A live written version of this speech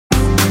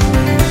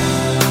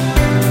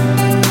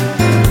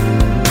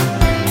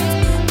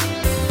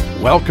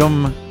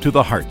Welcome to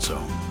the Heart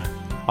Zone,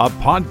 a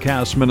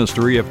podcast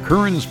ministry of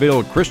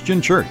Kernsville Christian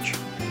Church,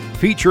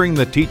 featuring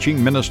the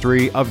teaching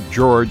ministry of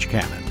George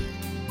Cannon.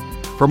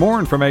 For more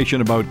information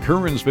about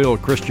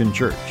Kernsville Christian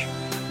Church,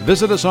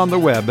 visit us on the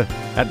web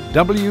at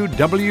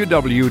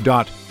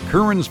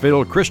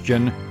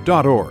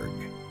www.kernsvillechristian.org.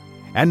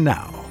 And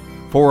now,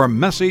 for a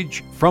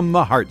message from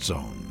the Heart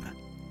Zone.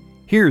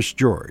 Here's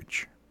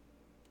George.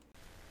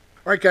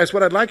 All right, guys,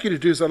 what I'd like you to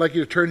do is I'd like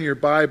you to turn your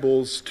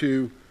Bibles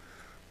to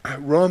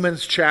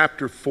Romans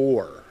chapter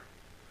 4.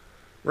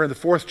 We're in the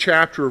fourth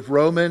chapter of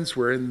Romans.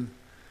 We're in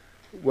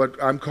what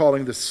I'm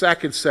calling the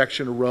second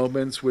section of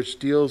Romans, which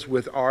deals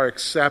with our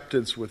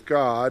acceptance with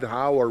God.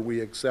 How are we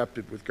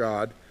accepted with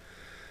God?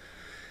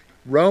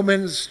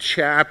 Romans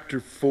chapter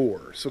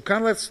 4. So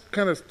let's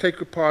take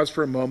a pause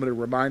for a moment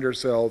and remind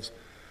ourselves,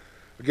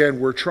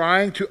 again, we're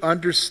trying to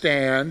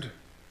understand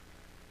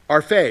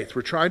our faith.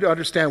 We're trying to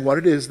understand what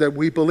it is that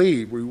we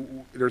believe.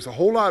 There's a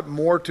whole lot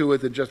more to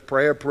it than just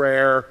pray a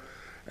prayer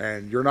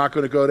and you're not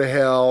going to go to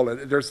hell. And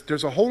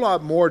there's a whole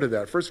lot more to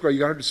that. First of all, you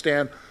got to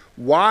understand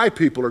why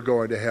people are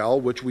going to hell,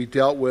 which we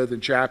dealt with in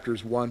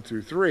chapters 1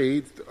 through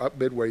 3, up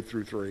midway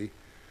through 3.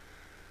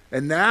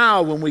 And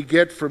now when we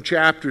get from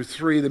chapter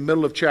 3, the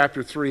middle of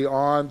chapter 3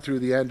 on through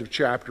the end of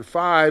chapter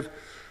 5,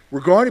 we're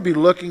going to be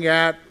looking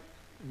at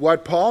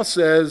what Paul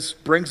says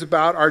brings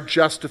about our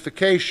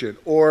justification,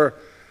 or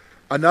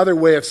another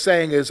way of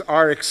saying is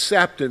our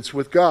acceptance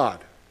with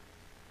God.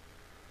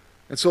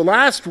 And so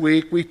last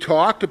week we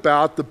talked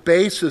about the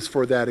basis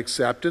for that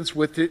acceptance,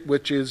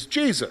 which is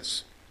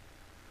Jesus.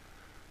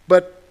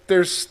 But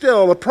there's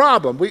still a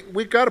problem.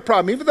 We've got a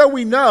problem. Even though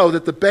we know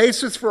that the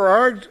basis for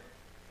our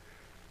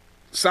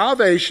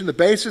salvation, the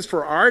basis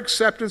for our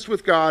acceptance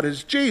with God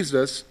is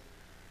Jesus,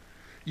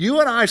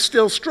 you and I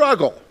still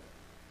struggle.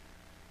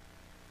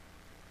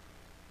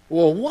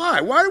 Well,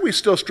 why? Why do we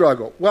still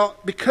struggle? Well,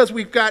 because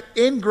we've got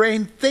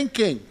ingrained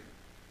thinking.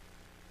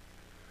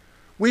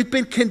 We've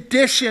been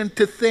conditioned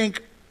to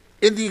think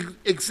in the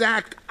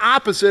exact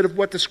opposite of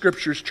what the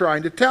Scripture is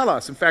trying to tell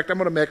us. In fact, I'm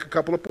going to make a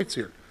couple of points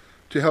here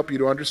to help you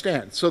to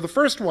understand. So the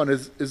first one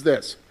is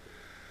this.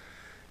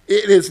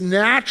 It is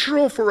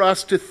natural for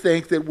us to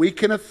think that we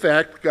can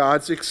affect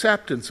God's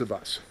acceptance of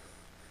us.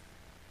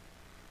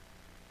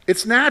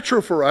 It's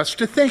natural for us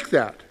to think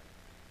that.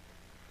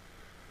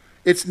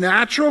 It's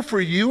natural for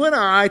you and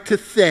I to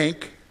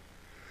think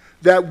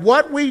that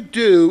what we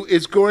do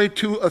is going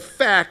to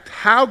affect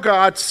how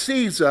God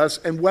sees us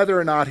and whether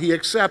or not He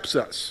accepts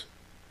us.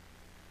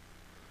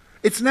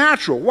 It's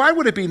natural. Why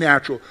would it be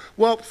natural?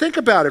 Well, think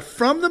about it.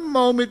 From the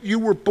moment you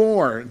were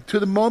born to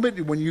the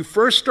moment when you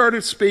first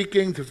started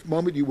speaking, to the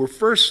moment you were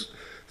first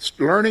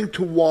learning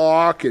to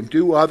walk and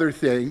do other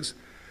things,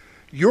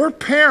 your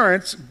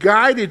parents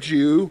guided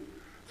you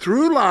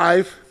through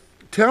life,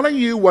 telling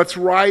you what's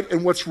right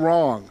and what's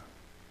wrong.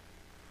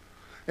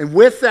 And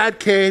with that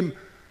came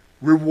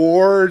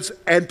rewards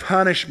and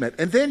punishment.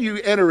 And then you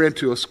enter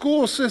into a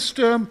school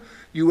system,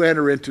 you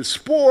enter into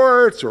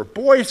sports or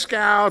Boy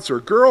Scouts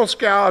or Girl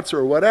Scouts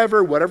or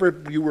whatever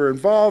you were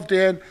involved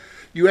in.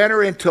 You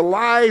enter into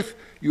life,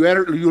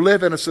 you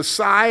live in a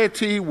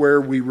society where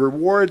we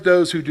reward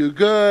those who do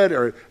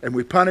good and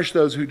we punish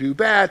those who do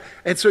bad.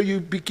 And so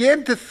you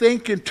begin to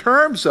think in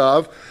terms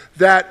of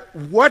that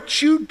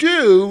what you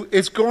do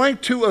is going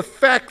to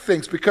affect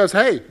things because,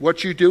 hey,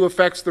 what you do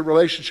affects the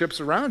relationships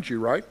around you,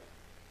 right?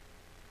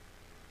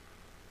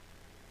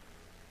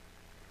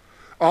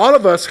 All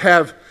of us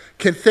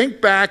can think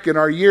back in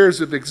our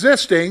years of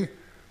existing.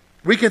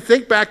 We can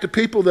think back to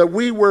people that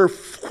we were,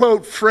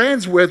 quote,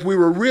 friends with, we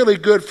were really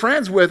good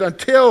friends with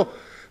until,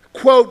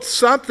 quote,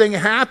 something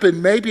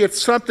happened. Maybe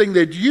it's something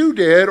that you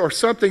did or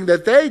something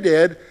that they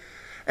did,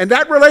 and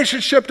that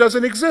relationship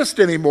doesn't exist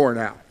anymore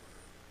now.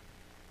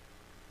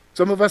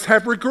 Some of us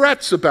have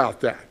regrets about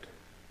that.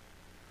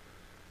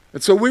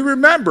 And so we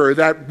remember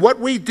that what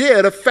we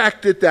did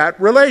affected that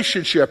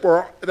relationship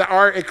or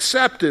our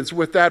acceptance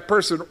with that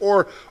person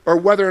or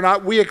whether or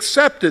not we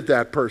accepted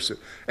that person.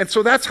 And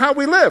so that's how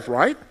we live,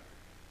 right?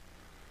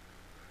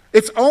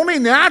 It's only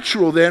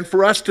natural then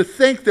for us to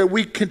think that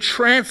we can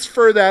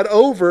transfer that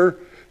over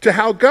to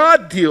how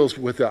God deals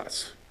with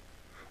us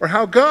or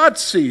how God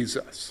sees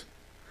us.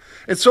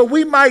 And so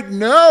we might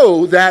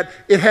know that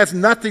it has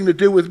nothing to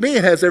do with me,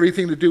 it has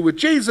everything to do with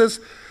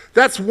Jesus.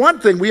 That's one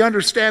thing. We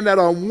understand that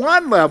on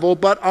one level,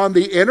 but on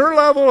the inner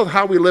level of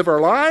how we live our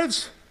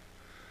lives,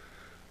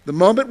 the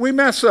moment we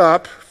mess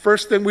up,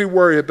 first thing we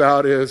worry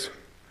about is,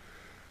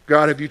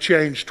 God, have you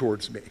changed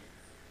towards me?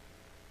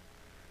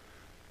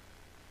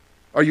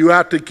 Are you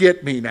out to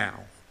get me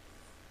now?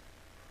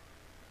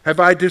 Have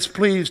I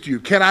displeased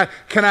you? Can I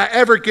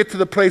ever get to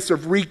the place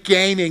of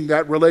regaining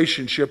that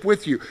relationship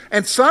with you?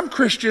 And some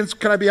Christians,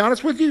 can I be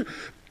honest with you,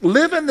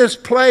 live in this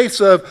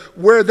place of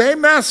where they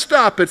messed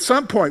up at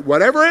some point,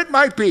 whatever it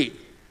might be.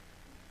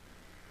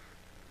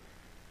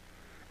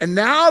 And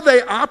now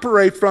they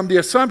operate from the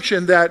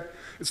assumption that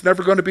it's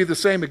never going to be the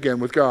same again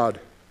with God.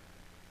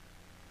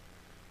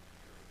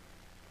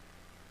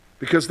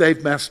 Because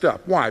they've messed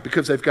up. Why?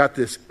 Because they've got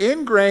this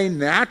ingrained,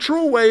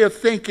 natural way of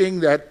thinking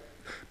that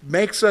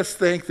makes us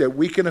think that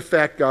we can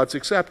affect God's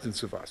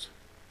acceptance of us.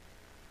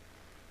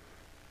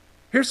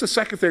 Here's the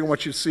second thing I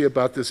want you to see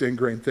about this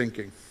ingrained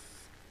thinking.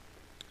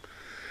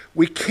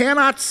 We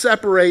cannot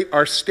separate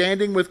our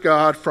standing with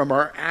God from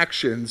our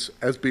actions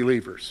as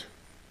believers.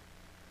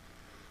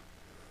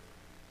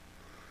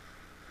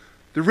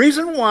 The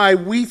reason why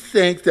we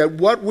think that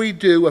what we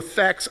do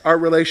affects our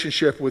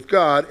relationship with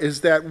God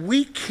is that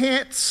we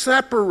can't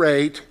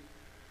separate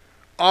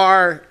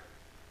our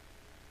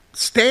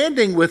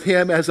standing with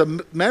Him as a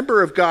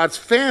member of God's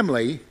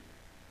family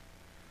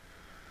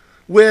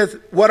with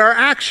what our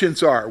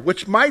actions are,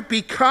 which might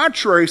be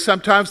contrary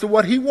sometimes to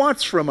what He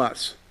wants from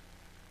us.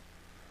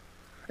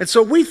 And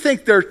so we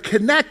think they're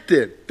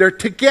connected, they're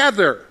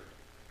together,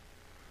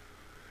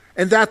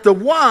 and that the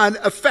one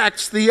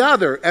affects the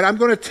other. And I'm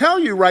going to tell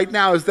you right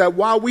now is that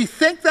while we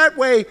think that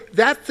way,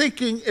 that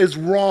thinking is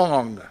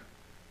wrong. In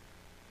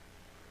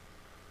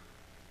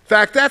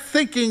fact, that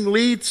thinking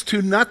leads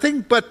to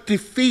nothing but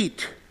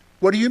defeat.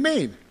 What do you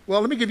mean? Well,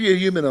 let me give you a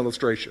human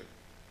illustration.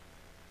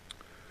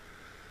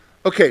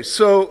 Okay,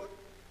 so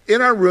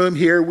in our room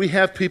here, we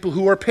have people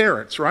who are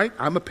parents, right?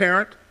 I'm a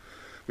parent.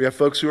 We have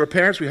folks who are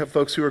parents. We have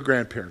folks who are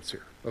grandparents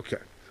here. Okay.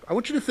 I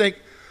want you to think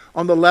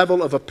on the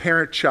level of a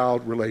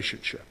parent-child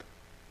relationship.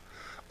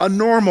 A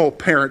normal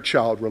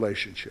parent-child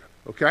relationship,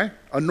 okay?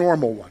 A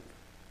normal one.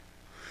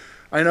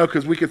 I know,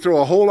 because we could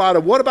throw a whole lot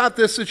of, what about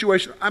this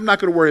situation? I'm not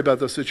going to worry about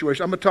this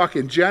situation. I'm going to talk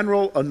in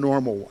general, a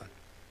normal one.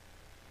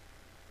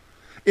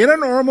 In a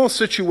normal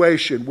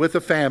situation with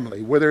a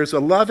family, where there's a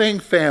loving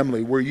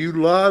family, where you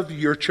love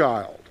your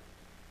child,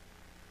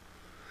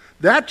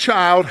 that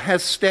child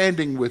has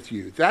standing with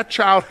you. That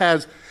child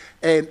has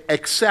an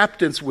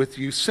acceptance with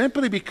you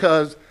simply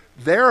because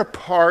they're a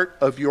part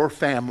of your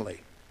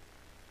family.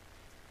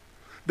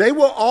 They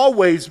will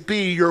always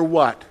be your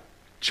what?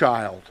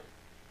 Child.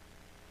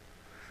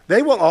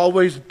 They will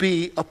always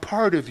be a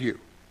part of you.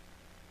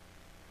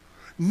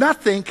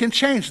 Nothing can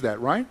change that,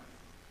 right?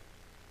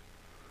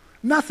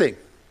 Nothing.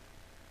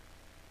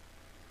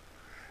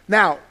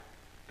 Now,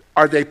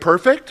 are they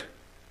perfect?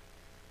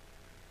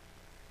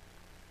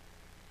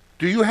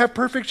 Do you have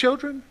perfect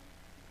children?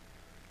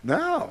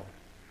 No.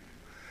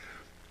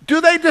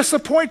 Do they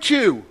disappoint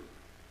you?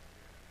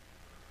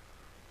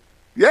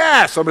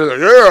 Yeah, somebody's like,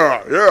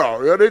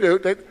 yeah, they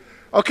do.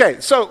 Okay,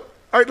 so,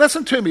 all right,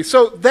 listen to me.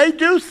 So they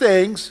do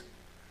things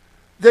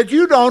that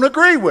you don't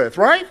agree with,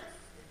 right?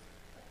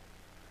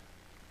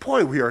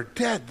 Boy, we are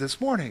dead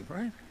this morning,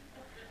 right?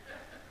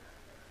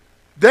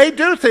 They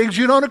do things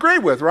you don't agree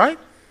with, right?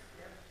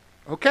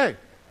 Okay.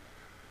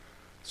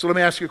 So let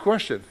me ask you a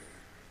question.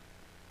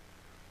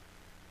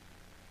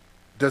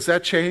 Does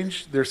that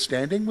change their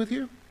standing with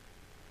you?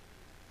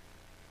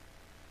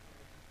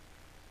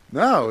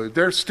 No,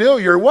 they're still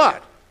your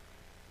what?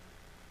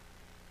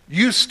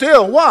 You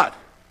still what?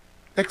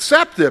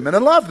 Accept them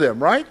and love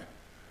them, right?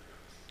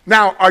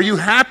 Now, are you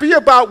happy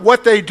about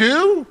what they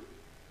do?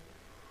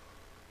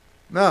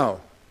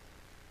 No.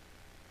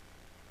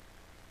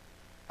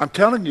 I'm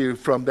telling you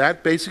from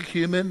that basic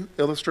human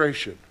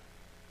illustration.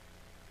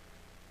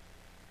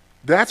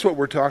 That's what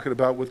we're talking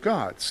about with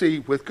God. See,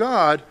 with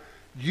God,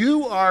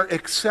 you are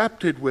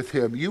accepted with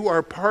Him. You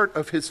are part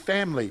of His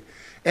family.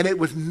 And it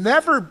was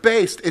never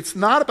based, it's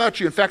not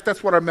about you. In fact,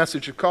 that's what our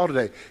message is called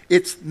today.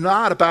 It's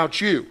not about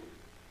you.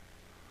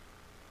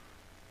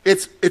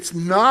 It's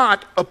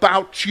not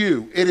about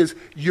you. It is,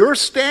 your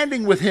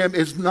standing with Him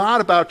is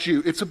not about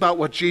you. It's about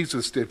what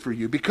Jesus did for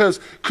you. Because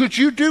could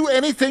you do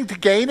anything to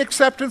gain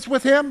acceptance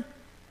with Him?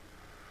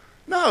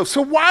 No.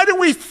 So why do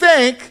we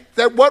think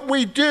that what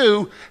we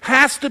do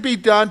has to be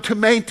done to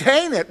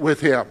maintain it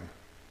with Him?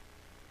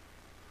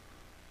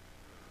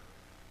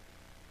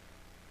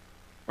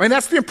 I mean,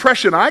 that's the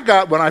impression I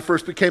got when I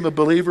first became a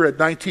believer at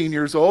 19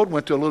 years old,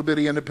 went to a little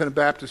bitty independent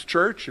Baptist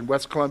church in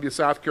West Columbia,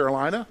 South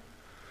Carolina.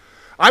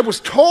 I was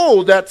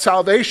told that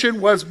salvation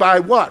was by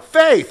what?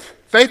 Faith.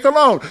 Faith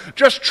alone.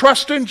 Just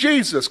trust in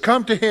Jesus.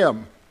 Come to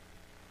Him.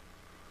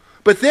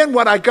 But then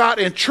what I got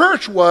in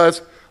church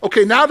was,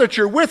 okay, now that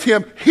you're with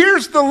Him,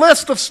 here's the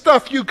list of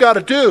stuff you got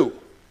to do.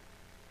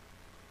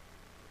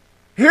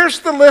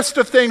 Here's the list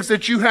of things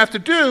that you have to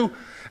do.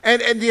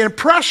 And the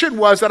impression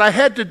was that I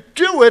had to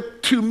do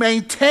it to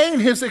maintain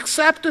His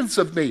acceptance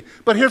of me.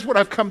 But here's what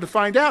I've come to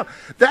find out.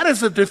 That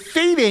is a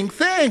defeating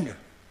thing.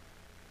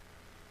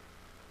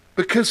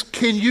 Because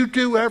can you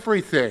do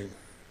everything?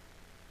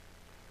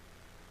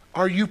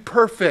 Are you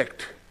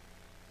perfect?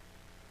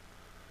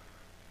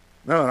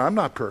 No, I'm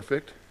not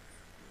perfect.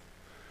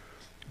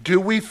 Do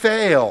we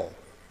fail?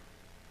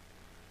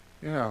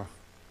 Yeah.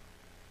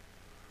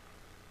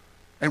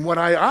 And what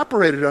I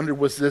operated under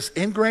was this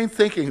ingrained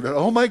thinking that,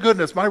 oh my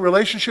goodness, my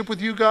relationship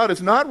with you, God,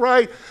 is not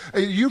right.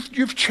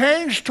 You've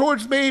changed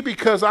towards me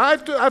because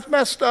I've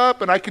messed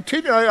up and I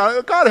continue.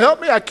 God, help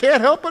me. I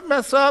can't help but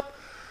mess up.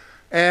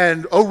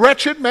 And, oh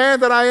wretched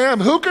man that I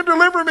am, who can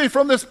deliver me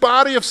from this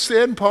body of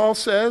sin, Paul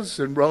says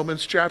in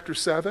Romans chapter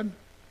 7.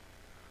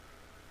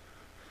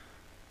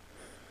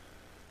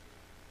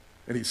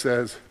 And he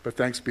says, but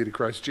thanks be to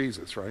Christ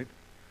Jesus, right?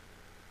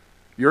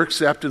 Your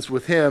acceptance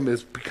with him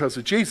is because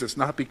of Jesus,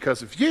 not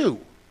because of you.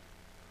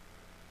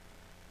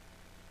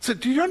 So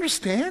do you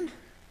understand?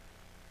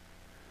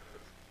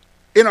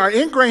 In our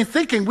ingrained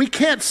thinking, we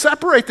can't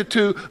separate the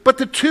two, but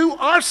the two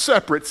are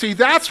separate. See,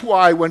 that's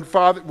why when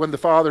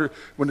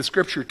the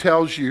Scripture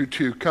tells you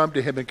to come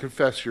to him and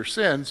confess your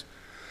sins,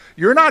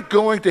 you're not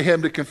going to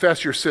him to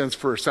confess your sins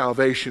for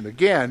salvation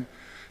again.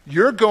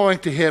 You're going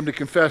to him to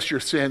confess your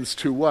sins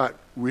to what?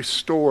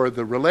 Restore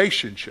the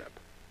relationship.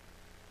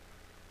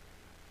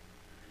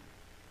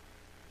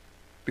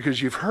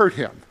 Because you've hurt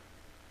him.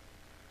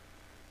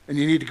 And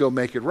you need to go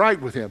make it right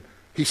with him.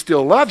 He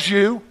still loves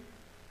you.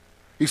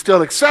 He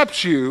still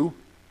accepts you.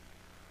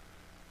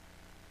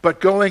 But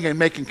going and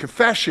making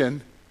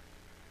confession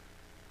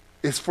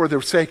is for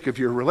the sake of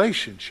your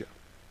relationship.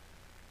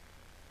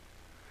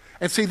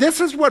 And see, this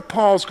is what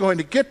Paul's going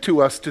to get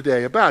to us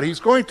today about. He's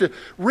going to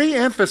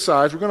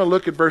re-emphasize, we're going to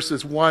look at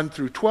verses 1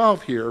 through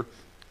 12 here.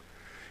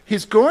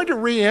 He's going to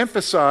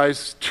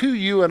re-emphasize to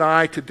you and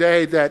I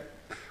today that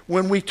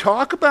when we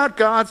talk about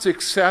God's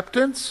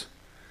acceptance,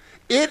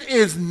 it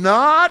is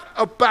not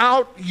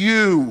about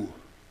you.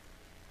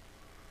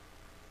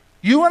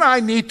 You and I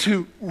need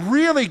to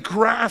really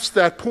grasp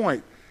that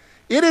point.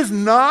 It is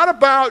not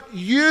about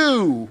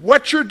you,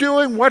 what you're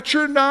doing, what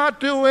you're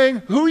not doing,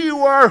 who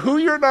you are, who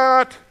you're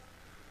not.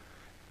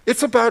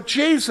 It's about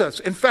Jesus.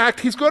 In fact,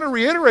 he's going to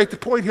reiterate the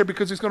point here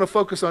because he's going to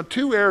focus on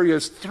two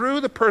areas through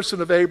the person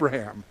of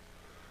Abraham.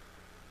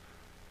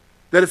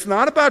 That it's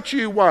not about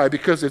you. Why?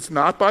 Because it's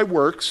not by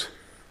works.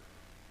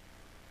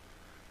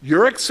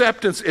 Your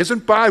acceptance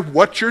isn't by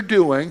what you're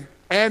doing.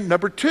 And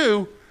number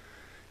two,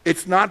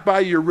 it's not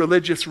by your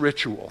religious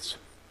rituals.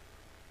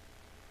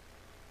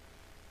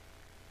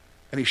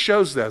 And he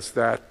shows us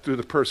that through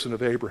the person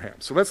of Abraham.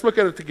 So let's look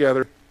at it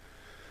together.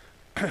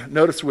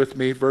 Notice with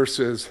me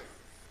verses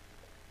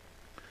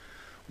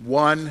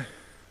 1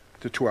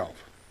 to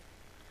 12.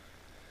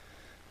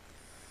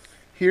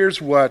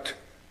 Here's what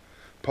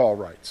Paul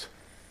writes.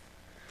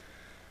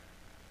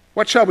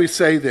 What shall we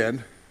say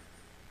then?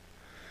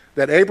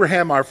 That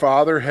Abraham our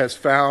father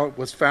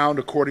was found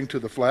according to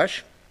the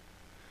flesh?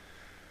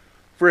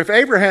 For if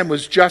Abraham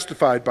was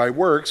justified by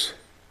works,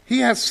 he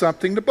has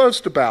something to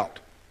boast about,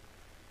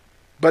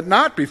 but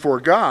not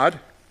before God.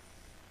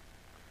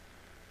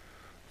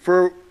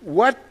 For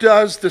what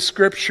does the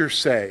Scripture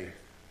say?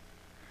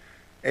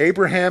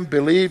 Abraham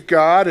believed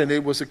God, and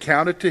it was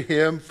accounted to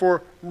him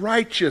for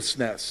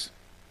righteousness.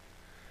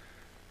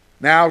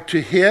 Now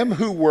to him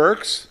who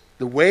works,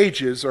 the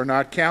wages are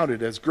not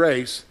counted as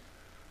grace,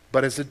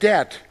 but as a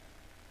debt.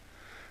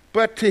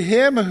 But to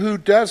him who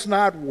does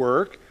not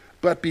work,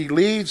 but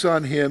believes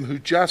on him who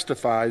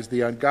justifies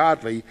the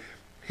ungodly,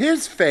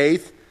 his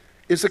faith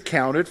is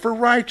accounted for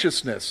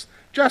righteousness,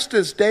 just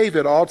as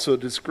David also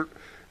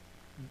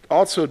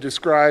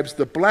describes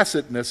the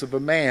blessedness of a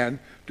man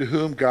to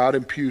whom God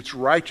imputes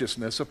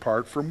righteousness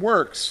apart from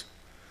works.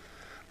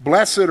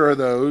 Blessed are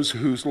those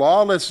whose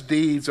lawless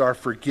deeds are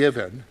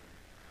forgiven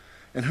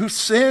and whose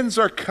sins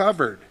are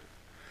covered.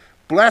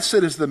 Blessed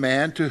is the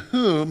man to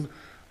whom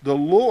the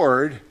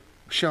Lord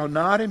shall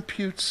not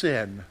impute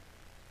sin.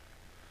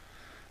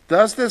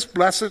 Does this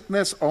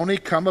blessedness only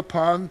come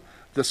upon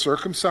the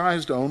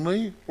circumcised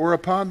only, or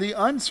upon the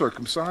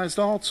uncircumcised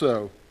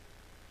also?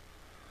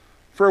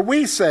 For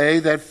we say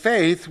that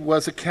faith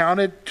was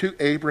accounted to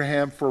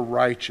Abraham for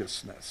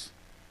righteousness.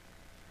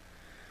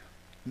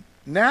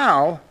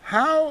 Now,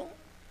 how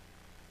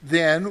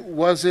then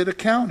was it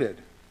accounted?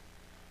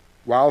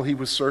 While he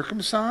was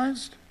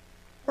circumcised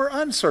or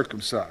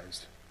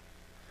uncircumcised?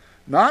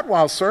 Not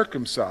while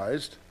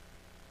circumcised,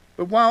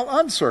 but while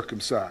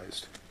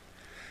uncircumcised.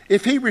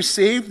 If he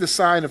received the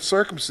sign of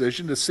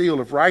circumcision, the seal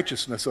of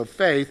righteousness of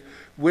faith,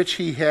 which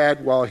he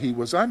had while he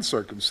was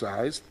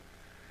uncircumcised,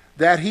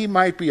 that he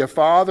might be a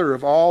father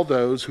of all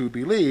those who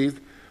believe,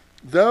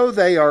 though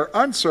they are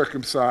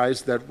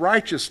uncircumcised, that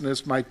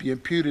righteousness might be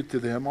imputed to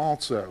them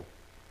also.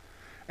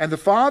 And the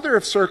father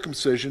of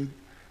circumcision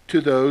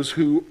to those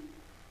who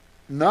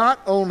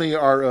not only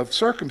are of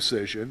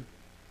circumcision,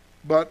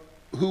 but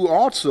who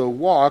also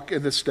walk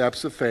in the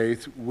steps of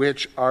faith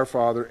which our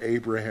father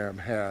Abraham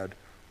had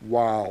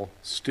while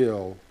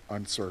still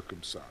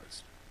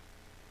uncircumcised.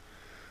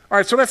 All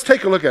right, so let's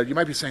take a look at it. You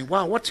might be saying,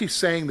 wow, what's he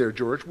saying there,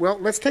 George? Well,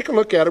 let's take a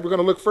look at it. We're going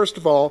to look, first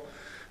of all,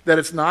 that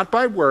it's not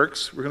by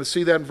works. We're going to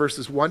see that in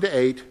verses 1 to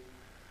 8.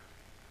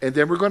 And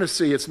then we're going to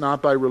see it's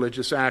not by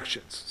religious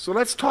actions. So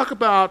let's talk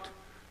about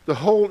the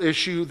whole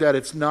issue that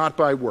it's not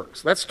by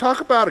works. Let's talk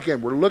about,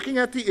 again, we're looking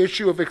at the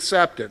issue of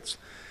acceptance.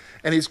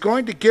 And he's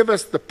going to give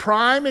us the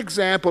prime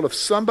example of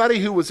somebody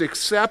who was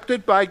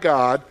accepted by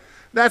God.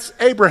 That's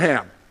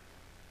Abraham.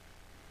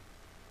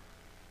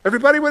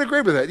 Everybody would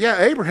agree with that.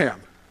 Yeah,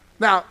 Abraham.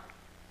 Now,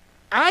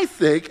 I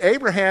think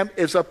Abraham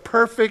is a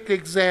perfect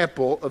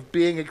example of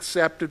being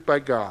accepted by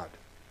God.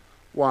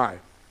 Why?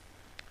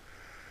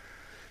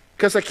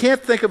 Because I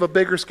can't think of a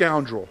bigger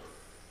scoundrel.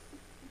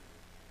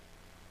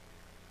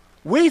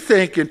 We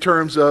think in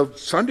terms of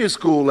Sunday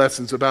school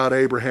lessons about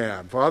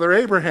Abraham, Father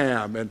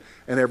Abraham, and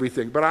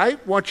everything. But I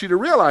want you to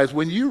realize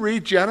when you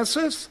read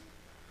Genesis,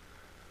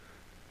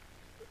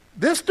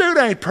 this dude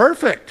ain't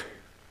perfect.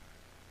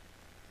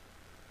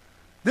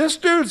 This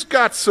dude's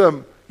got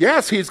some,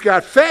 yes, he's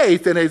got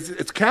faith and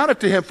it's counted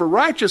to him for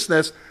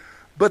righteousness,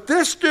 but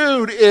this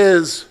dude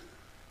is,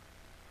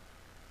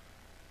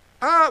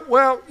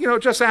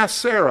 just ask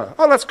Sarah.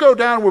 Oh, let's go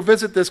down and we'll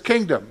visit this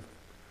kingdom.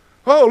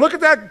 Oh, look at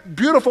that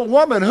beautiful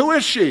woman. Who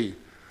is she?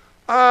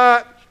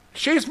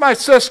 She's my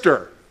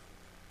sister.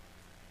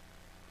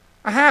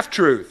 A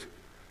half-truth.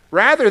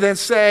 Rather than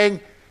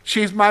saying,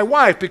 she's my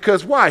wife,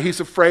 because why? He's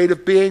afraid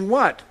of being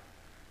what?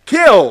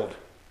 Killed,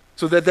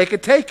 so that they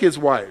could take his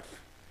wife.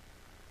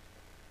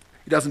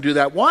 He doesn't do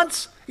that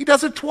once, he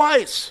does it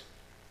twice.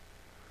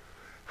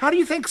 How do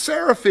you think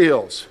Sarah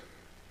feels?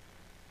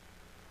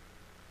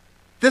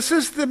 This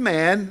is the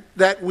man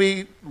that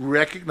we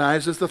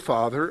recognize as the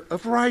father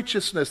of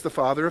righteousness, the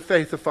father of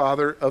faith, the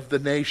father of the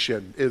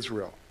nation,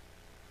 Israel.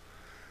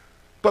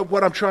 But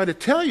what I'm trying to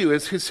tell you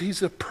is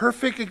he's a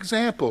perfect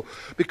example.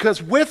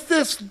 Because with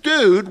this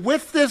dude,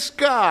 with this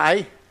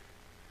guy,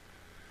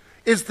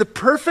 is the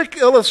perfect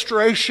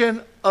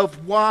illustration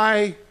of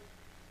why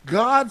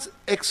God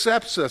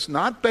accepts us,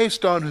 not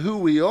based on who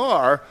we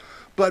are,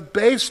 but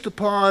based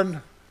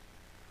upon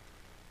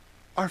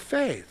our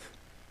faith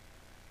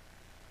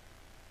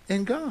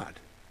in God.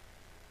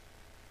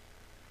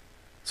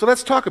 So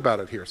let's talk about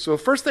it here. So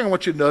first thing I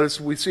want you to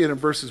notice, we see it in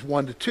verses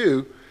 1 to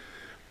 2,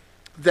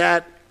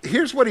 that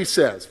here's what he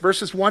says.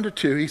 Verses 1 to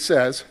 2, he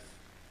says,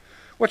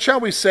 "What shall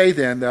we say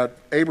then that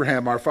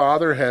Abraham our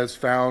father was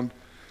found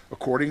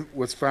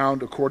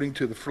according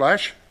to the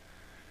flesh?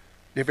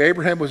 If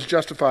Abraham was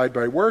justified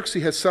by works,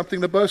 he has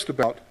something to boast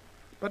about,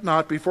 but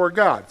not before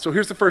God." So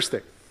here's the first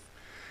thing.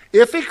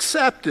 If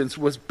acceptance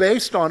was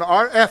based on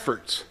our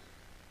efforts,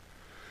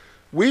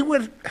 we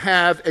would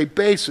have a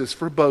basis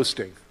for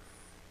boasting.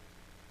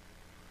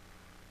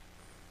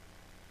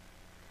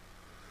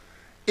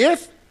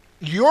 If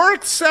your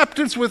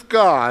acceptance with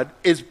God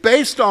is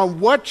based on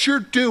what you're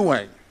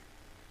doing,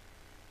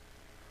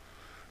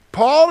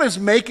 Paul is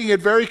making it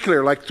very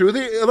clear, like through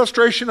the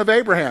illustration of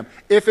Abraham.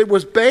 If it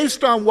was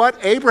based on what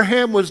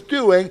Abraham was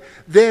doing,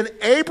 then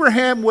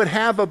Abraham would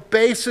have a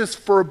basis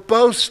for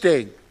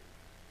boasting.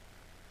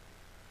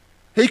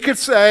 He could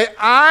say,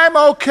 I'm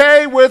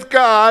okay with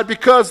God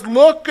because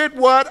look at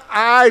what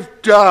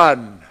I've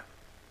done.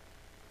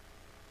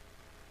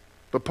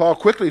 But Paul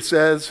quickly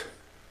says,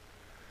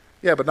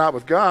 yeah, but not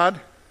with God.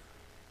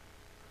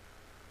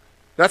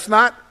 That's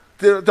not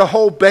the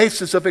whole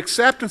basis of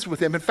acceptance with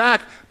him. In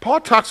fact, Paul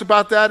talks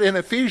about that in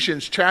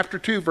Ephesians chapter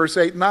 2, verse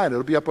 8 and 9.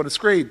 It'll be up on the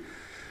screen.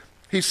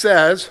 He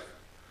says,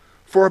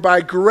 "For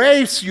by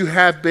grace you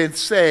have been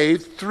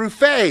saved through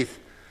faith.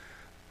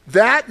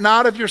 That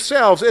not of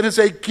yourselves. It is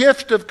a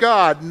gift of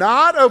God,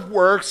 not of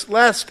works,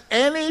 lest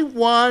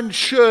anyone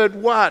should"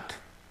 what?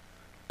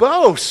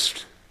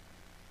 Boast.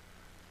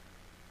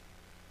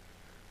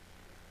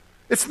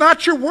 It's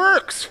not your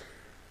works.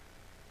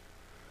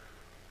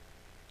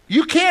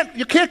 You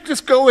can't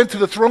just go into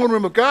the throne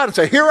room of God and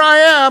say, here I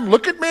am,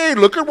 look at me,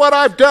 look at what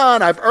I've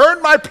done, I've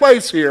earned my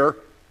place here.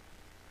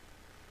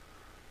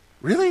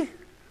 Really?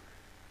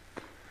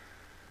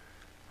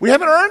 We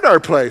haven't earned our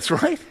place,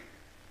 right?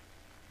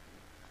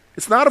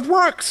 It's not of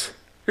works.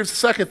 Here's the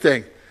second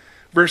thing.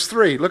 Verse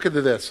 3, look at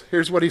this.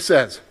 Here's what he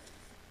says.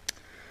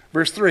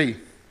 Verse 3,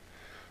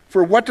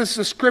 "For what does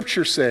the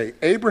scripture say?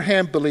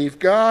 Abraham believed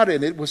God,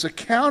 and it was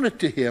accounted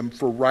to him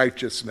for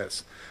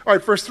righteousness." All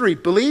right, verse 3,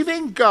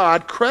 believing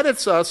God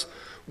credits us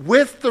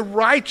with the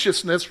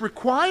righteousness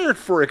required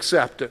for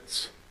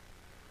acceptance.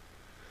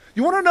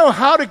 You want to know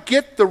how to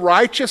get the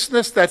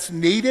righteousness that's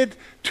needed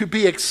to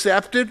be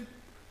accepted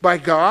by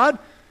God?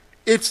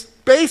 It's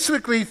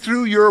basically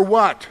through your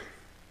what?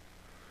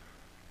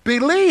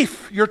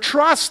 Belief, your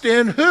trust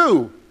in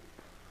who?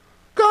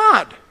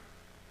 God.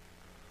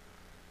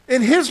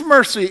 In his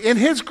mercy, in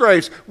his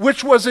grace,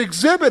 which was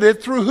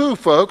exhibited through who,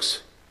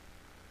 folks?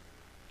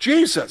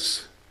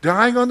 Jesus,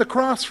 dying on the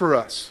cross for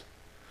us.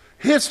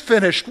 His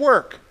finished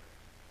work.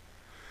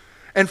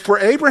 And for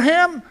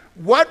Abraham,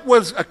 what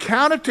was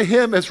accounted to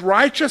him as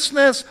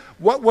righteousness,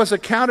 what was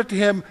accounted to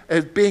him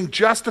as being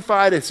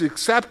justified as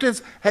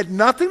acceptance, had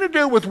nothing to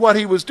do with what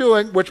he was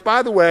doing, which,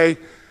 by the way,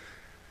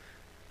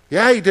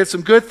 yeah, he did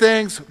some good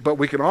things, but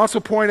we can also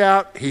point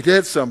out he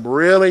did some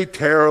really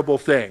terrible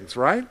things,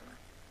 right?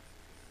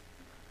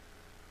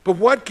 But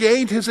what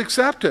gained his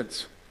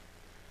acceptance?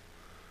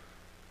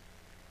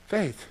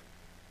 Faith.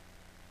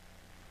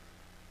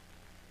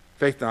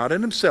 Faith not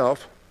in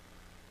himself,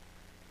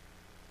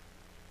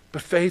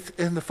 but faith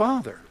in the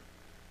Father.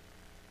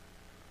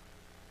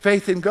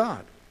 Faith in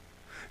God.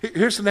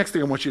 Here's the next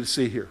thing I want you to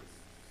see here.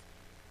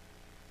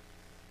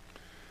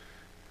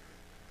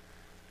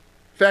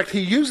 In fact,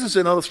 he uses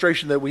an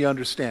illustration that we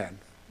understand.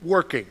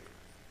 Working.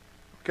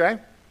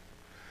 Okay?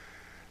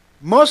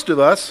 Most of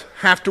us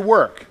have to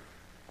work.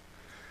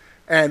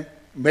 And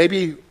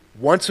maybe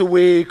once a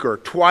week or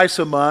twice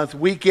a month,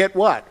 we get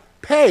what?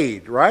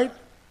 paid, right?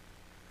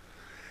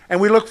 And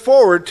we look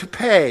forward to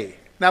pay.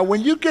 Now,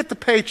 when you get the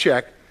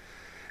paycheck,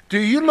 do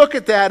you look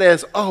at that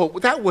as, oh,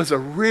 that was a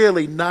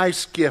really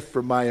nice gift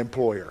from my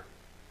employer?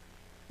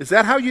 Is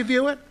that how you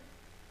view it?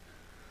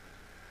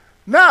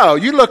 No,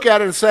 you look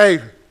at it and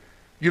say,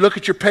 you look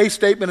at your pay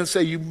statement and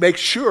say, you make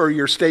sure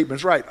your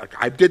statement's right. Like,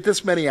 I did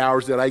this many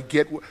hours that I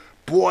get,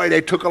 boy,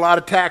 they took a lot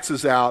of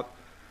taxes out.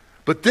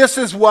 But this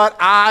is what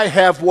I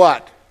have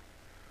what?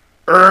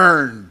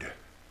 Earned,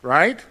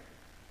 right?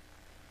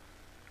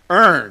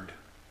 Earned.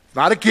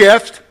 Not a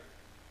gift.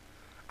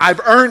 I've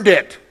earned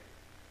it.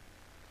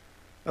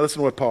 Now listen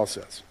to what Paul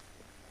says.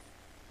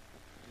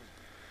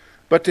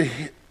 But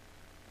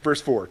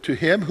verse 4, to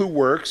him who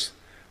works,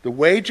 the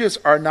wages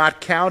are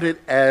not counted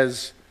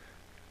as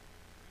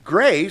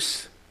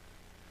grace,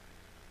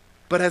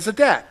 but as a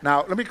debt.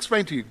 Now, let me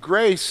explain to you.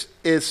 Grace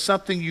is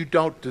something you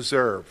don't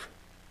deserve.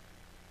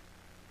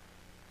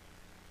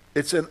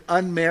 It's an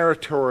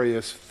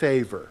unmeritorious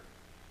favor.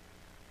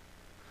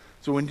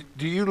 So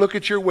do you look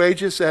at your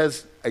wages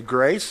as a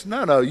grace?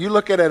 No. You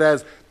look at it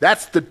as,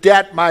 that's the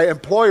debt my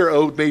employer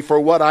owed me for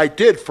what I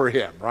did for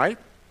him, right?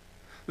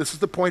 This is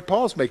the point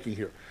Paul's making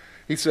here.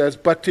 He says,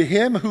 but to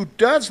him who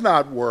does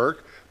not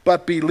work,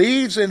 but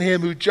believes in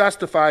him who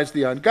justifies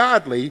the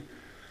ungodly,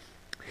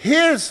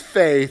 his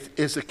faith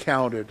is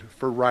accounted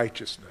for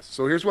righteousness.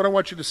 So here's what I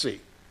want you to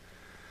see.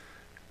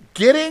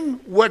 Getting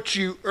what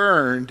you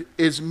earned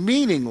is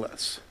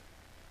meaningless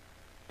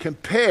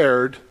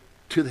compared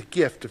to the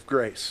gift of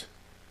grace.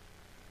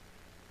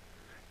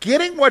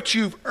 Getting what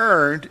you've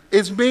earned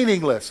is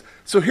meaningless.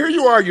 So here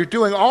you are, you're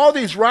doing all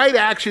these right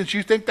actions,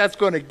 you think that's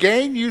going to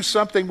gain you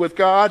something with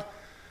God.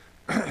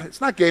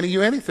 It's not gaining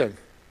you anything.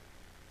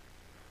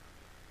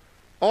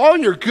 All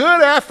your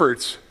good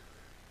efforts,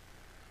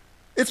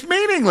 it's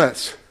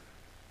meaningless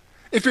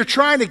if you're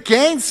trying to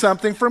gain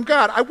something from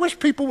God. I wish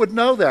people would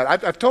know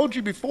that. I've told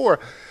you before,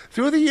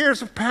 through the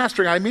years of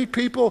pastoring, I meet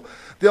people,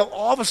 they'll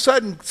all of a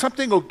sudden,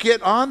 something will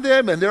get on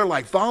them and they're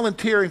like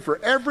volunteering for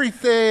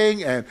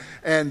everything and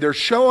they're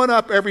showing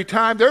up every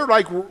time. They're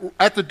like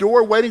at the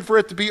door waiting for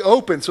it to be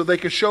open so they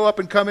can show up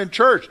and come in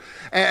church.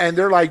 And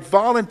they're like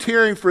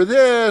volunteering for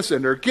this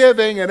and they're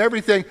giving and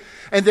everything.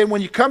 And then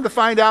when you come to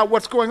find out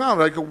what's going on,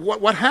 like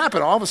what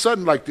happened? All of a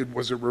sudden, like,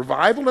 was it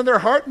revival in their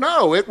heart?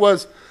 No, it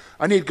was,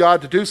 I need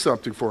God to do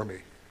something for me.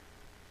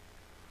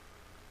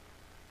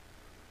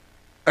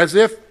 As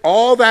if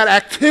all that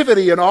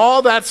activity and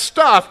all that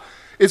stuff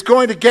is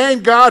going to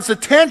gain God's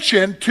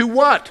attention to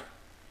what?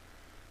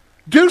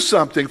 Do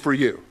something for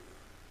you.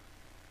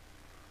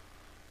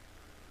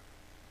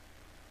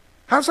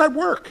 How does that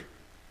work?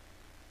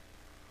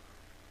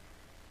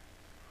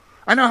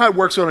 I know how it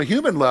works on a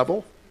human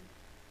level.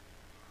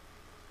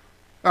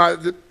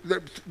 The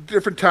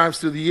different times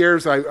through the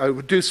years, I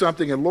would do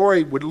something and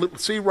Lori would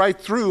see right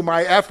through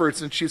my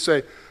efforts and she'd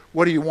say,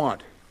 what do you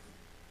want?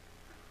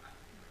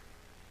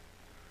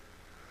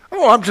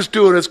 Oh, I'm just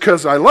doing this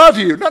because I love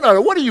you.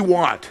 No, what do you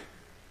want?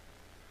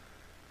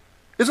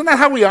 Isn't that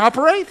how we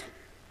operate?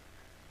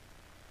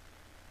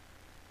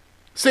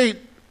 See,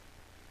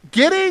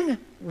 getting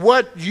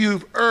what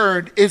you've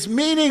earned is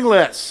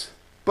meaningless.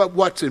 But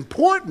what's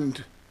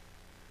important,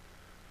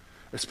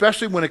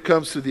 especially when it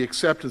comes to the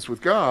acceptance with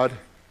God,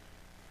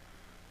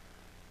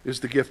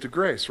 is the gift of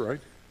grace, right?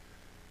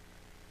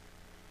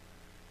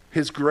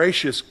 His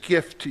gracious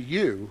gift to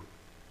you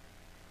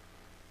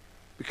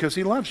because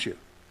he loves you.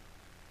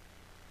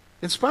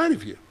 In spite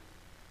of you.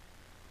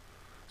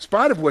 In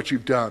spite of what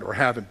you've done or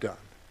haven't done.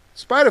 In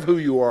spite of who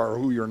you are or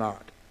who you're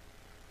not.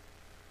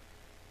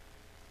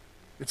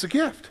 It's a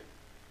gift.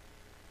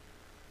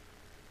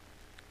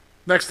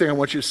 Next thing I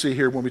want you to see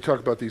here when we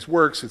talk about these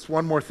works, it's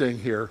one more thing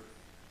here.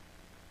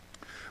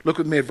 Look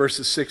with me at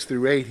verses 6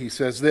 through 8. He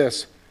says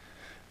this.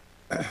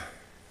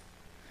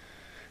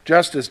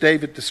 Just as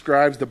David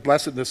describes the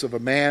blessedness of a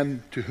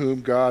man to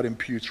whom God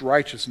imputes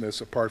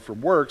righteousness apart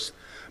from works,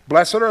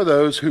 blessed are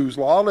those whose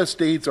lawless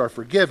deeds are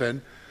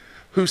forgiven,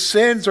 whose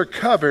sins are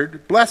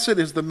covered. Blessed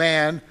is the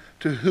man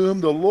to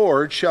whom the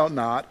Lord shall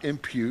not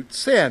impute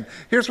sin.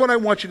 Here's what I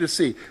want you to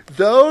see.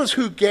 Those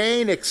who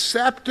gain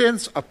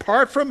acceptance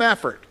apart from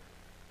effort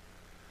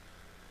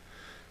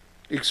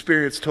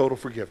experience total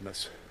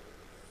forgiveness.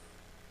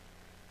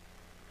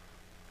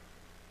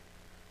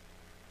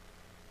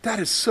 That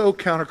is so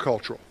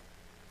countercultural.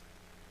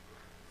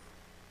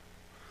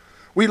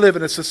 We live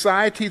in a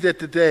society that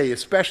today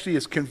especially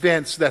is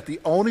convinced that the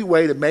only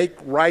way to make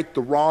right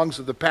the wrongs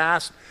of the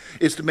past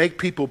is to make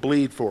people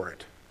bleed for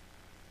it.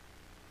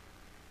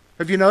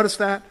 Have you noticed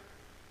that?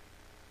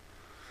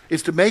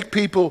 Is to make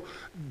people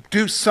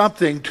do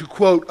something to,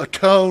 quote,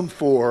 atone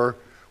for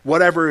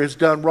whatever is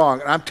done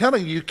wrong. And I'm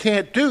telling you, you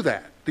can't do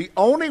that. The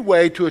only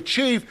way to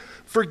achieve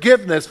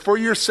forgiveness for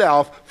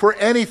yourself for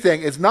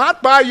anything is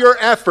not by your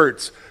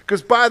efforts.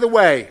 Because, by the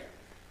way,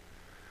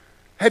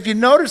 have you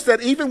noticed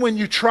that even when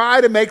you try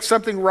to make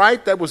something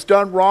right that was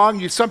done wrong,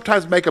 you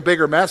sometimes make a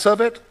bigger mess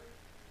of it?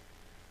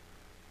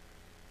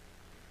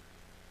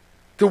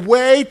 The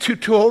way to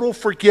total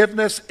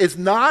forgiveness is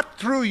not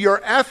through your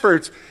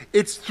efforts.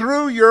 It's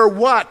through your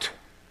what?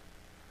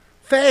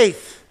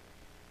 Faith.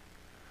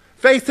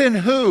 Faith in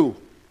who?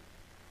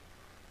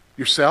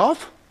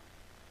 Yourself?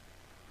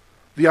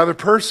 The other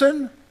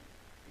person?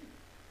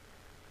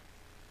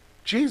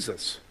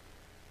 Jesus.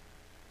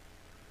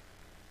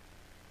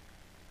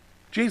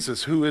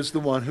 Jesus, who is the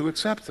one who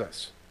accepts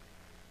us.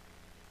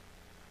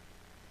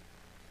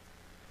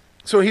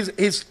 So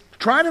he's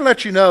trying to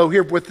let you know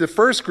here with the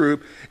first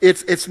group,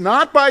 it's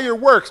not by your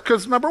works,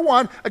 because number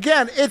one,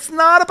 again, it's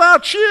not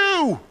about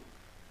you.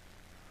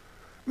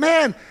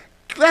 Man,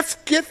 let's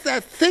get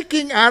that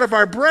thinking out of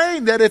our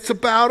brain that it's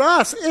about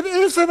us. It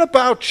isn't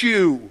about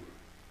you.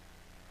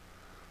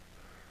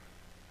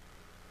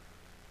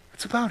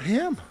 It's about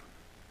him.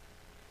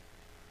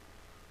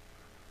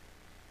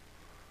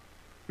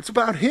 It's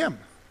about him.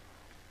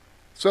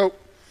 So,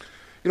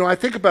 I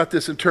think about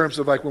this in terms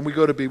of like when we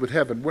go to be with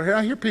heaven. When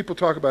I hear people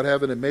talk about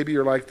heaven, and maybe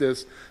you're like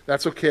this,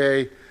 that's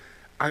okay.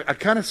 I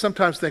kind of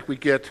sometimes think we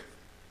get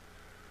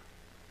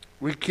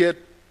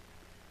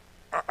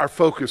our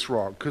focus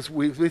wrong, because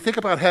we think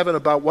about heaven,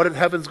 about what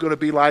heaven's going to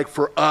be like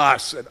for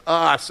us and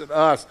us and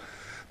us.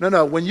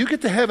 No, when you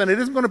get to heaven, it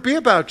isn't going to be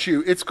about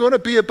you. It's going to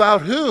be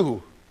about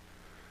who?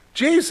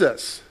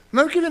 Jesus.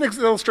 Let me give you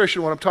an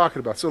illustration of what I'm talking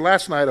about. So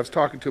last night I was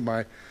talking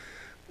to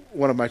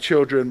one of my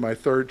children, my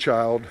third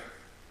child,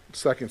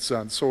 second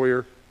son,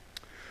 Sawyer,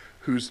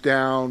 who's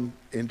down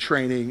in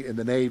training in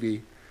the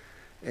Navy,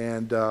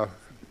 and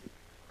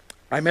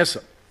I miss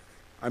him.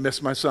 I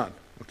miss my son,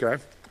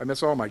 okay? I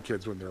miss all my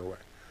kids when they're away.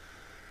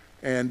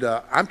 And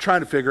I'm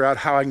trying to figure out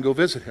how I can go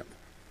visit him,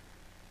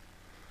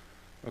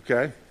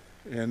 okay?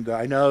 And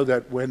I know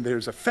that when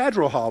there's a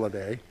federal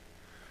holiday,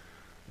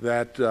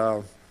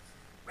 that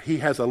he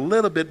has a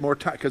little bit more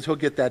time, because he'll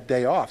get that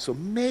day off. So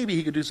maybe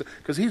he could do something,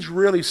 because he's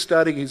really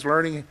studying, he's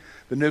learning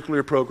the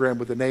nuclear program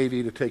with the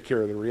Navy to take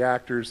care of the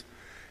reactors.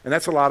 And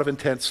that's a lot of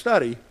intense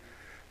study.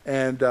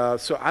 And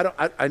so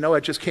I know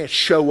I just can't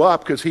show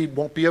up because he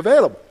won't be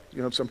available.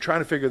 So I'm trying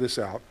to figure this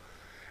out.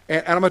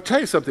 And I'm going to tell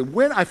you something.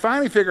 When I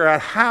finally figure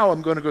out how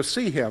I'm going to go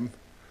see him,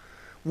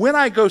 when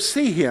I go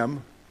see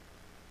him,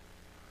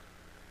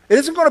 it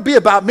isn't going to be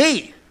about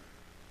me.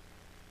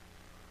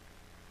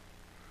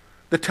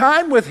 The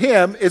time with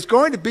him is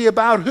going to be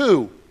about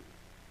who?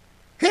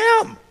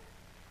 Him.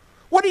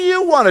 What do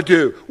you want to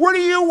do? Where do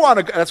you want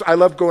to go? I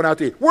love going out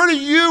to eat. Where do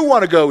you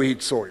want to go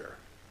eat, Sawyer?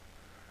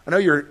 I know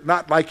you're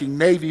not liking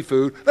Navy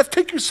food. Let's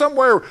take you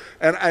somewhere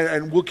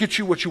and we'll get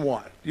you what you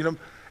want.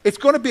 It's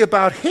going to be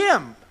about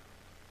him.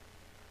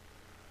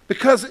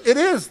 Because it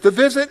is. The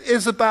visit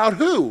is about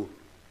who?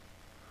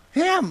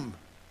 Him.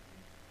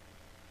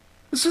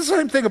 It's the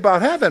same thing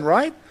about heaven,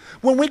 right?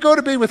 When we go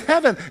to be with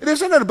heaven, it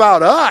isn't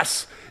about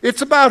us.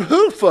 It's about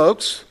who,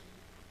 folks?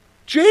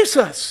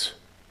 Jesus.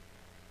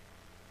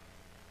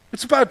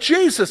 It's about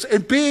Jesus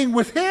and being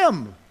with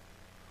him.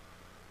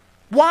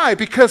 Why?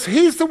 Because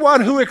he's the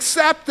one who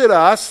accepted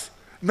us,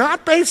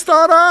 not based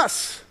on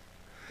us.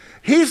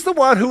 He's the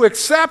one who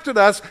accepted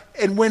us,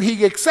 and when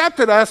he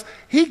accepted us,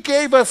 he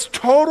gave us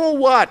total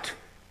what?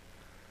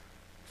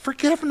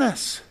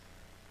 Forgiveness.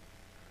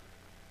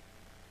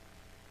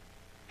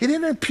 He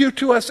didn't impute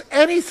to us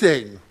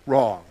anything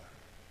wrong.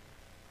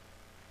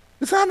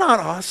 Is that not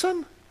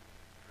awesome?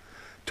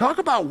 Talk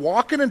about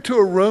walking into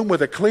a room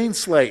with a clean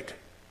slate.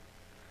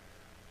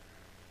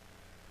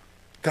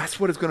 That's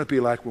what it's going to be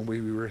like when we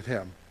were with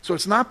him. So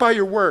it's not by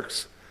your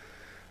works.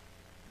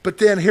 But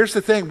then here's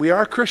the thing. We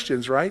are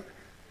Christians, right?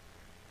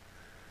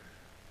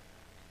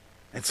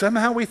 And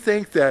somehow we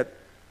think that,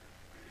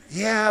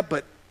 yeah,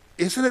 but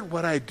isn't it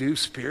what I do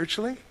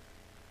spiritually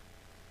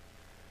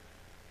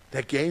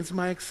that gains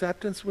my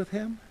acceptance with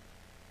him?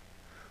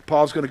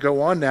 Paul's going to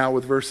go on now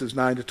with verses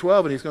 9 to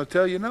 12, and he's going to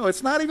tell you, no,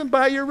 it's not even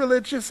by your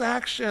religious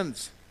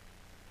actions.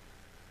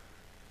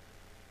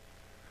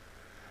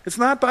 It's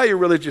not by your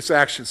religious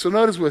actions. So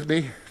notice with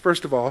me,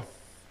 first of all,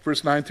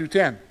 verse 9 through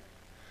 10.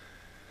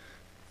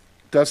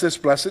 Does this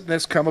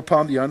blessedness come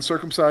upon the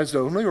uncircumcised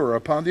only, or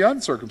upon the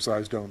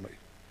uncircumcised only?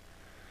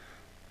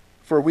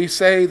 For we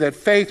say that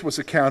faith was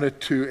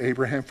accounted to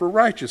Abraham for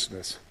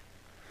righteousness.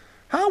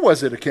 How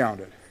was it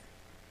accounted?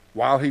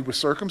 While he was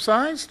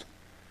circumcised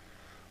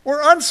or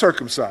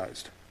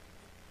uncircumcised?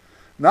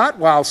 Not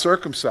while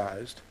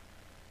circumcised,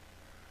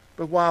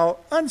 but while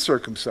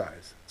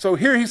uncircumcised. So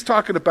here he's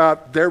talking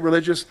about their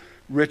religious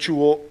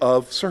ritual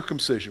of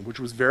circumcision, which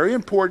was very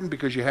important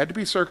because you had to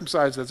be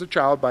circumcised as a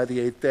child by the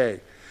 8th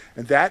day.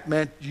 And that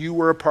meant you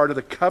were a part of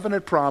the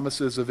covenant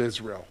promises of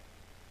Israel.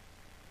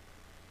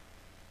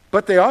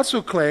 But they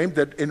also claimed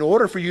that in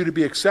order for you to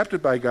be accepted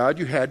by God,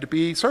 you had to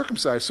be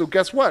circumcised. So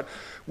guess what?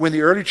 When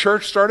the early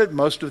church started,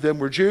 most of them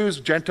were Jews.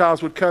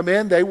 Gentiles would come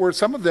in.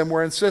 Some of them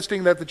were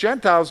insisting that the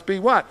Gentiles be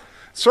what?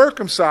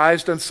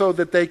 Circumcised, and so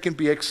that they can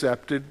be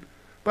accepted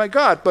by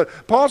God.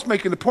 But Paul's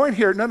making the point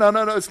here, no.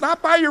 It's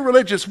not by your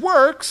religious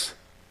works.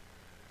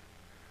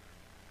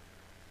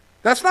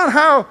 That's not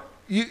how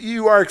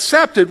you are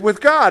accepted with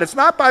God. It's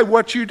not by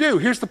what you do.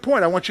 Here's the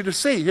point I want you to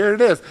see. Here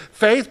it is.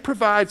 Faith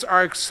provides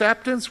our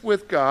acceptance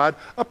with God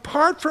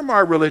apart from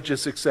our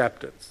religious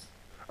acceptance,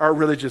 our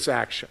religious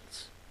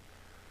actions.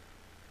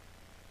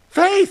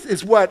 Faith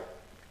is what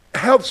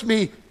helps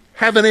me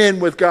have an in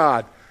with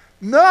God,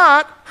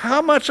 not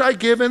how much I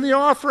give in the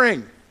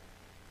offering.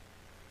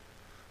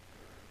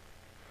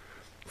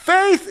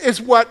 Faith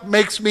is what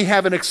makes me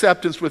have an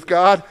acceptance with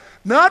God,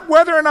 not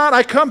whether or not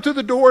I come to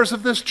the doors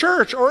of this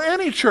church or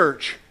any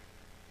church.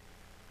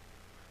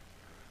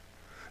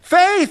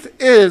 Faith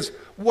is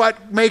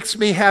what makes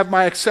me have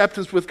my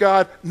acceptance with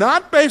God,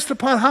 not based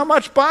upon how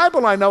much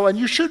Bible I know. And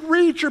you should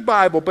read your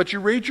Bible, but you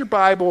read your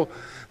Bible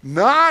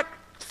not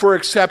for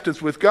acceptance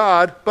with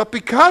God, but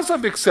because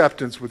of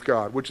acceptance with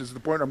God, which is the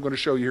point I'm going to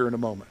show you here in a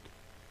moment.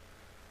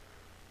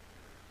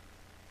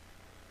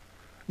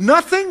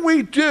 Nothing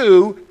we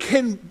do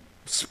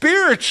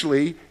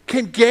spiritually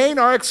can gain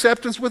our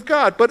acceptance with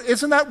God. But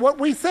isn't that what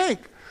we think?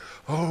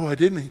 Oh,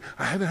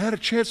 I haven't had a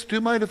chance to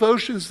do my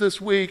devotions this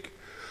week.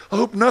 I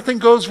hope nothing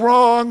goes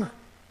wrong.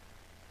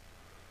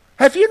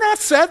 Have you not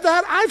said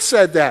that? I've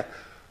said that.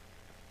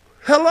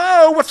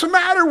 Hello, what's the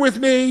matter with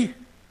me?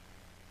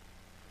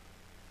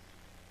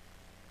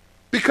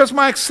 Because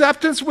my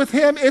acceptance with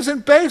him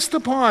isn't based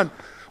upon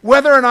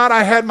whether or not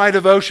I had my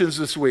devotions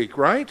this week,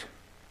 right?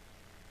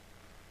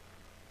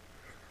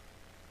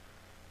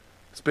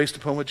 It's based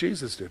upon what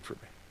Jesus did for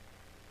me.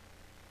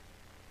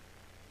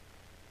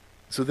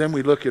 So then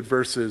we look at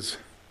verses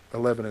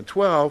 11 and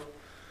 12.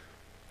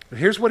 And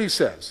here's what he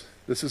says.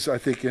 This is, I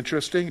think,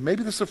 interesting.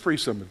 Maybe this will free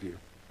some of you.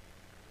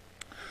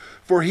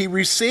 For he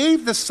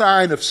received the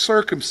sign of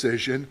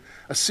circumcision,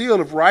 a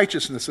seal of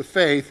righteousness of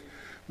faith,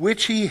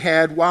 which he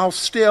had while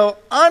still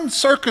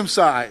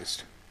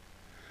uncircumcised,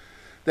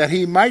 that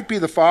he might be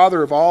the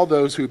father of all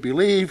those who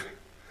believe,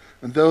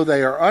 and though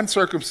they are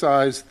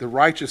uncircumcised, the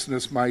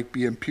righteousness might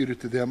be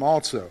imputed to them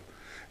also.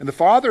 And the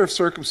father of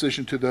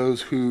circumcision to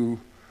those who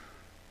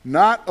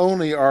not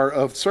only are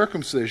of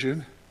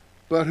circumcision,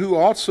 but who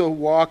also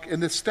walk in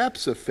the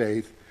steps of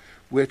faith,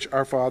 which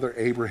our father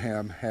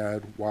Abraham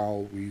had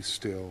while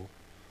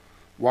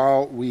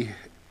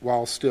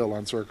still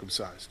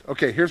uncircumcised.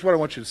 Okay, here's what I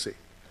want you to see.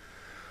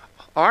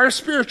 Our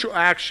spiritual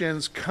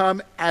actions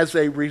come as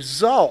a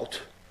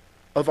result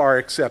of our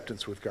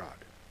acceptance with God.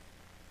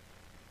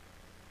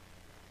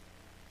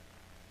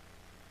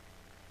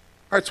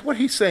 All right, so what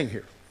he's saying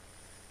here.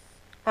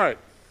 All right.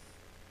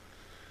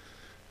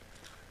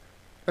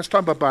 Let's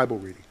talk about Bible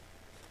reading.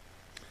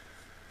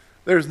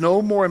 There's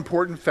no more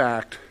important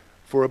fact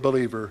for a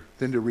believer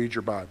than to read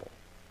your Bible.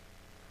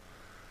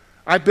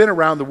 I've been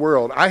around the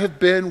world. I have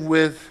been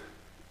with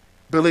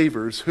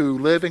believers who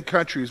live in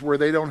countries where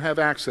they don't have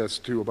access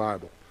to a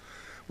Bible.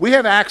 We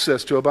have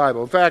access to a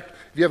Bible. In fact,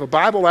 if you have a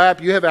Bible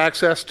app, you have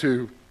access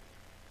to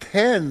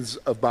tens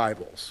of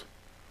Bibles,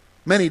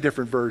 many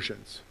different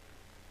versions.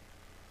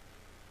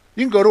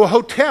 You can go to a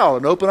hotel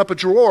and open up a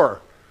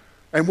drawer.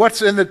 And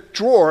what's in the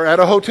drawer at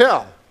a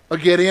hotel? A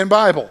Gideon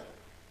Bible.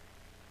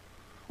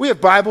 We have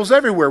Bibles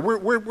everywhere.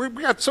 We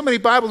got so many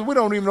Bibles, we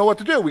don't even know what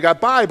to do. We got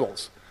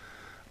Bibles.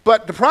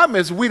 But the problem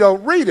is we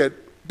don't read it.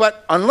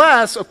 But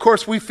unless, of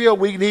course, we feel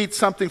we need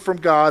something from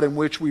God in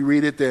which we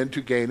read it then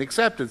to gain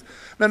acceptance.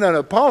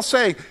 No. Paul's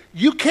saying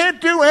you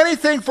can't do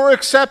anything for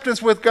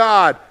acceptance with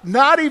God,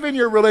 not even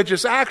your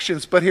religious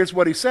actions. But here's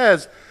what he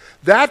says.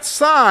 That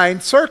sign,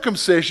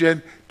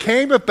 circumcision,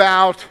 came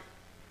about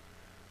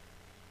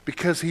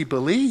because he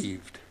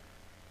believed.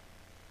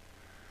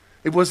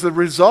 It was the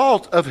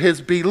result of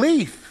his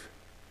belief.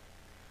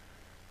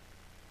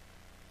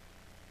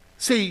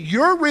 See,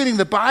 your reading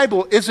the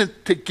Bible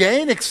isn't to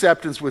gain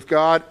acceptance with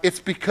God, it's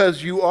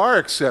because you are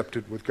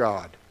accepted with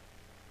God.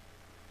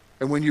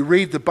 And when you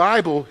read the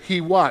Bible, he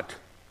what?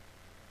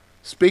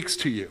 Speaks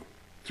to you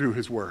through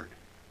his word.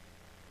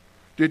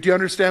 Did you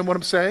understand what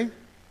I'm saying?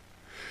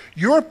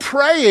 Your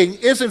praying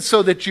isn't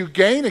so that you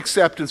gain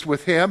acceptance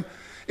with him.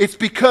 It's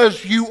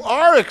because you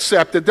are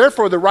accepted.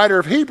 Therefore, the writer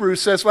of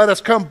Hebrews says, let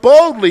us come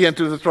boldly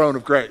into the throne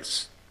of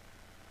grace.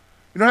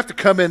 You don't have to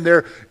come in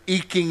there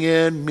eking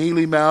in,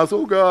 mealy mouth.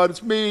 Oh, God,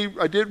 it's me.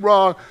 I did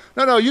wrong.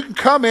 No, you can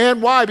come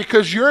in. Why?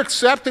 Because you're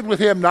accepted with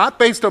him, not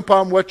based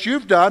upon what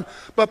you've done,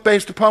 but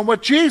based upon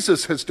what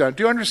Jesus has done.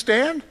 Do you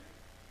understand?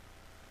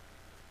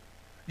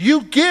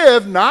 You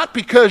give not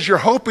because you're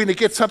hoping to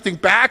get something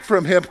back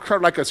from him,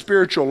 like a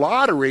spiritual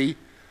lottery.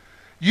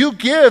 You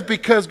give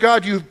because,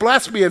 God, you've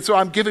blessed me, and so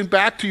I'm giving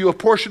back to you a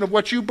portion of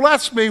what you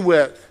blessed me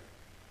with.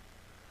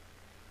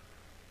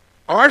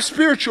 Our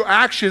spiritual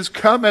actions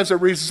come as a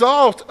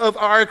result of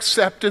our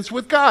acceptance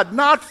with God,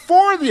 not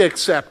for the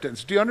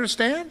acceptance. Do you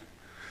understand?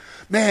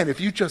 Man,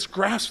 if you just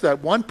grasp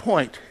that one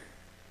point,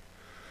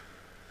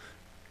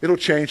 it'll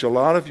change a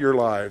lot of your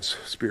lives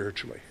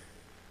spiritually.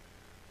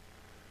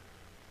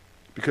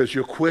 Because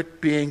you'll quit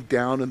being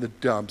down in the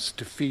dumps,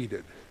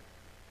 defeated.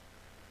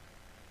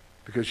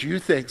 Because you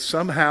think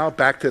somehow,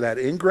 back to that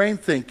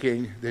ingrained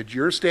thinking, that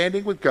your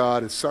standing with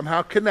God is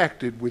somehow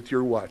connected with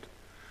your what?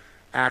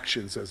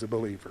 Actions as a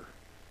believer.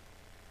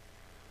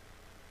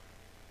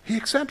 He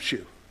accepts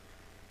you.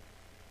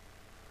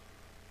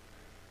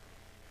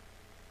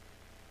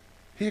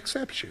 He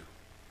accepts you.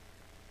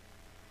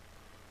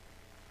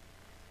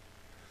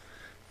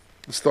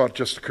 This thought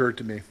just occurred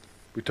to me.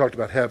 We talked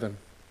about heaven.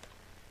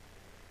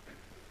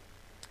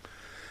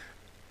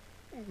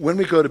 When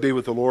we go to be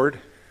with the Lord,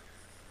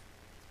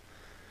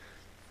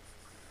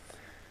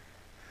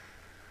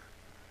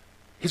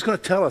 He's going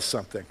to tell us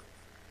something.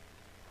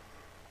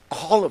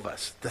 All of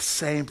us, the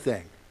same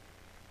thing.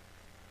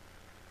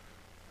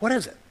 What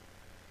is it?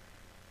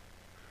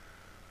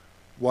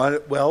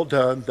 Well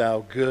done,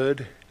 thou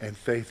good and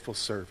faithful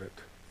servant.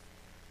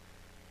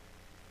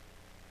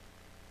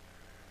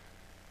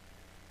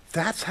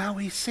 That's how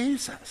He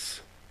sees us.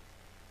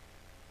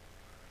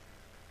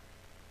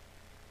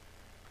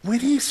 When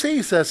He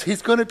sees us,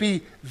 He's going to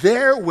be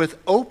there with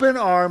open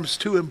arms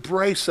to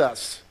embrace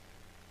us.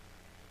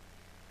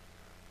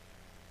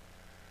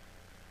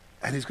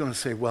 And He's going to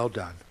say, well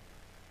done.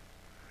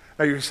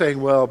 Now you're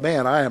saying, well,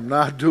 man, I am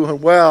not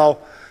doing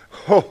well.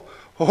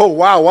 Oh,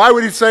 wow, why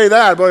would He say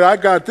that? But I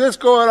got this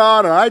going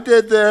on, and I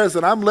did this,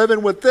 and I'm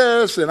living with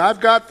this, and I've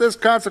got this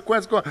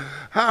consequence going on.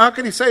 How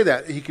can He say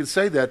that? He can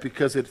say that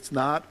because it's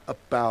not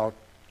about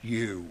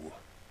you.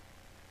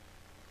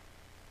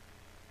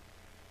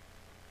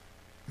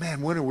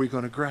 Man, when are we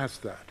going to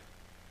grasp that?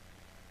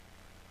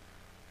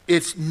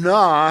 It's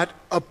not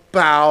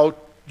about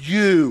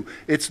you.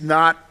 It's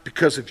not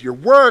because of your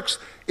works.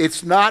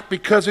 It's not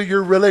because of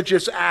your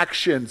religious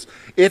actions.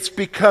 It's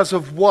because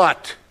of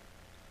what?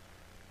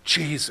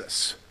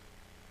 Jesus.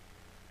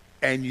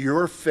 And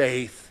your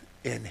faith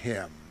in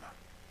Him.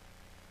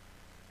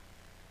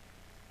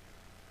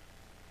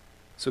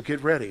 So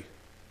get ready.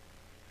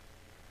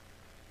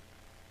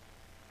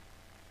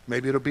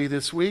 Maybe it'll be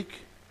this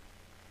week.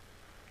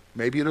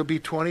 Maybe it'll be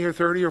 20 or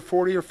 30 or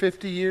 40 or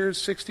 50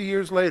 years, 60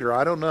 years later.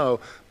 I don't know.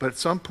 But at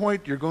some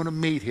point, you're going to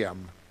meet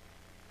Him.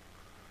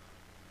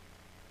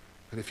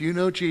 And if you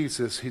know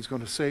Jesus, He's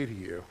going to say to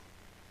you,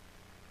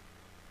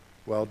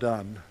 well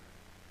done,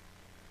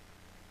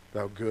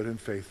 thou good and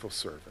faithful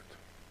servant.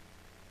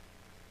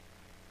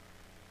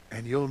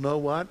 And you'll know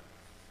what?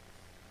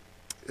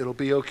 It'll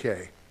be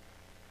okay.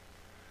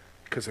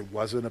 Because it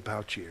wasn't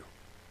about you.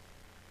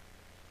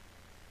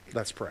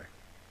 Let's pray.